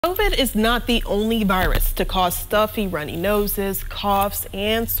COVID is not the only virus to cause stuffy, runny noses, coughs,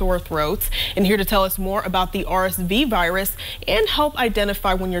 and sore throats. And here to tell us more about the RSV virus and help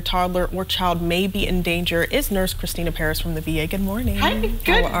identify when your toddler or child may be in danger is Nurse Christina Paris from the VA. Good morning. Hi,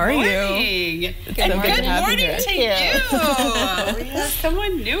 good How are morning. you? And so good morning you. to you. We have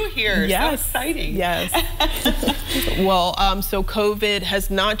someone new here. Yes. So exciting. Yes. Well, so COVID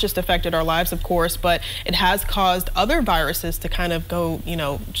has not just affected our lives, of course, but it has caused other viruses to kind of go,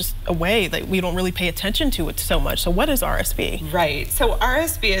 just away. Like we don't really pay attention to it so much. So what is RSV? Right. So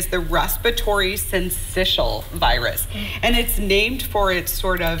RSV is the respiratory syncytial virus, and it's named for its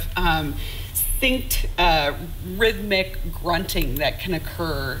sort of distinct rhythmic grunting that can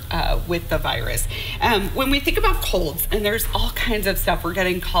occur with the virus. When we think about colds, and there's all kinds of stuff, we're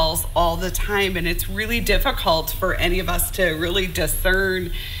getting calls all the time, and it's really difficult for any of us to really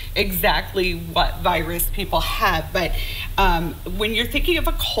discern exactly what virus people have. But when you're thinking of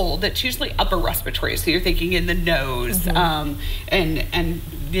a cold, it's usually upper respiratory. So you're thinking in the nose, and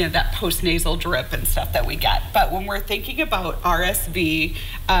that post-nasal drip and stuff that we get. But when we're thinking about RSV,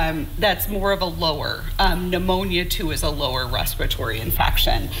 that's more of a lower. Pneumonia too is a lower respiratory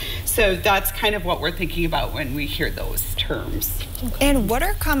infection. So that's kind of what we're thinking about when we hear those terms. Okay. And what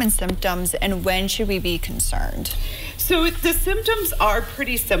are common symptoms and when should we be concerned? So the symptoms are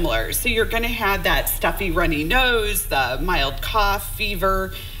pretty similar. So you're going to have that stuffy, runny nose, the mild cough,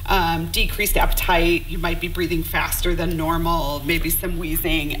 fever, decreased appetite. You might be breathing faster than normal, maybe some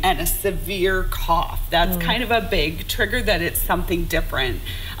wheezing, and a severe cough. That's kind of a big trigger that it's something different.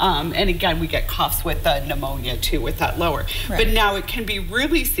 And again, we get coughs with the pneumonia too, with that lower. Right. But now it can be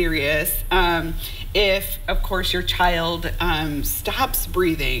really serious if, of course, your child stops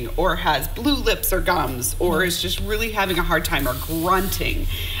breathing or has blue lips or gums or is just really having a hard time or grunting.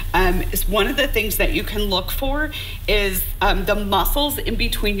 Is one of the things that you can look for is the muscles in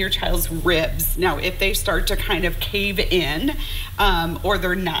between your child's ribs. Now, if they start to kind of cave in or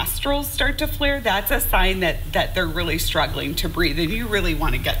their nostrils start to flare, that's a sign that they're really struggling to breathe, and you really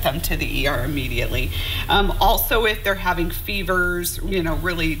want to get them to the ER immediately. Also, if they're having fevers,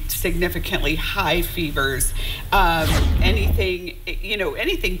 really significantly high fevers, anything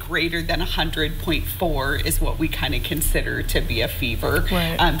greater than 100.4 is what we kind of consider to be a fever.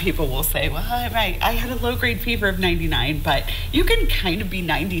 Right. People will say, well, I had a low-grade fever of 99, but you can kind of be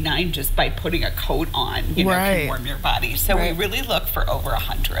 99 just by putting a coat on, can warm your body. So we really look for over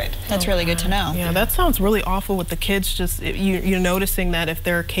 100. That's really good to know. Yeah, that sounds really awful with the kids. Just you're noticing that if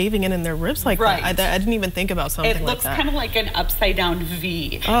they're caving in their ribs like that. I didn't even think about something like that. It looks kind of like an upside down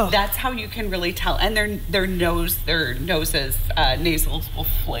V. Oh. That's how you can really tell. And their noses, nasals will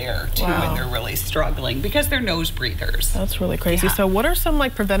flare too, and they're really struggling because they're nose breathers. That's really crazy. Yeah. So what are some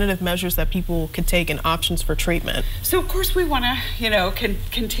preventative measures that people could take and options for treatment? So of course we want to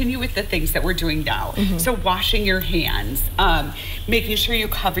continue with the things that we're doing now. So washing your hands, making sure you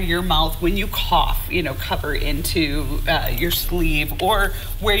cover your mouth when you cough, cover into your sleeve, or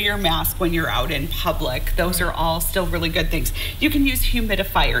wear your mask when you're out in public. Those are all still really good things. You can use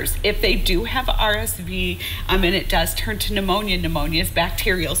humidifiers. If they do have RSV and it does turn to pneumonia, pneumonia is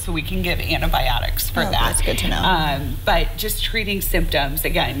bacterial, so we can give antibiotics for that. That's good to know. But just treating symptoms,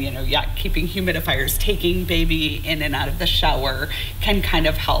 again, keeping humidifiers, taking baby in and out of the shower can kind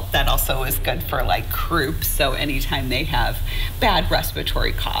of help. That also is good for croup, so anytime they have bad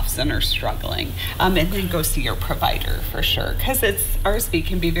respiratory coughs and are struggling. And then go see your provider for sure, because RSV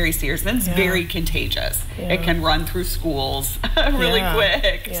can be very serious and it's very contagious. It can run through schools really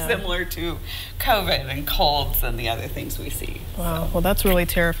quick, similar to COVID and colds and the other things we see. Wow, well that's really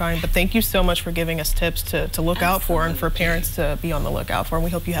terrifying, but thank you so much for giving us tips to look out for and for parents to be on the lookout for, and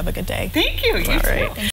we hope you have a good day. Thank you. You too.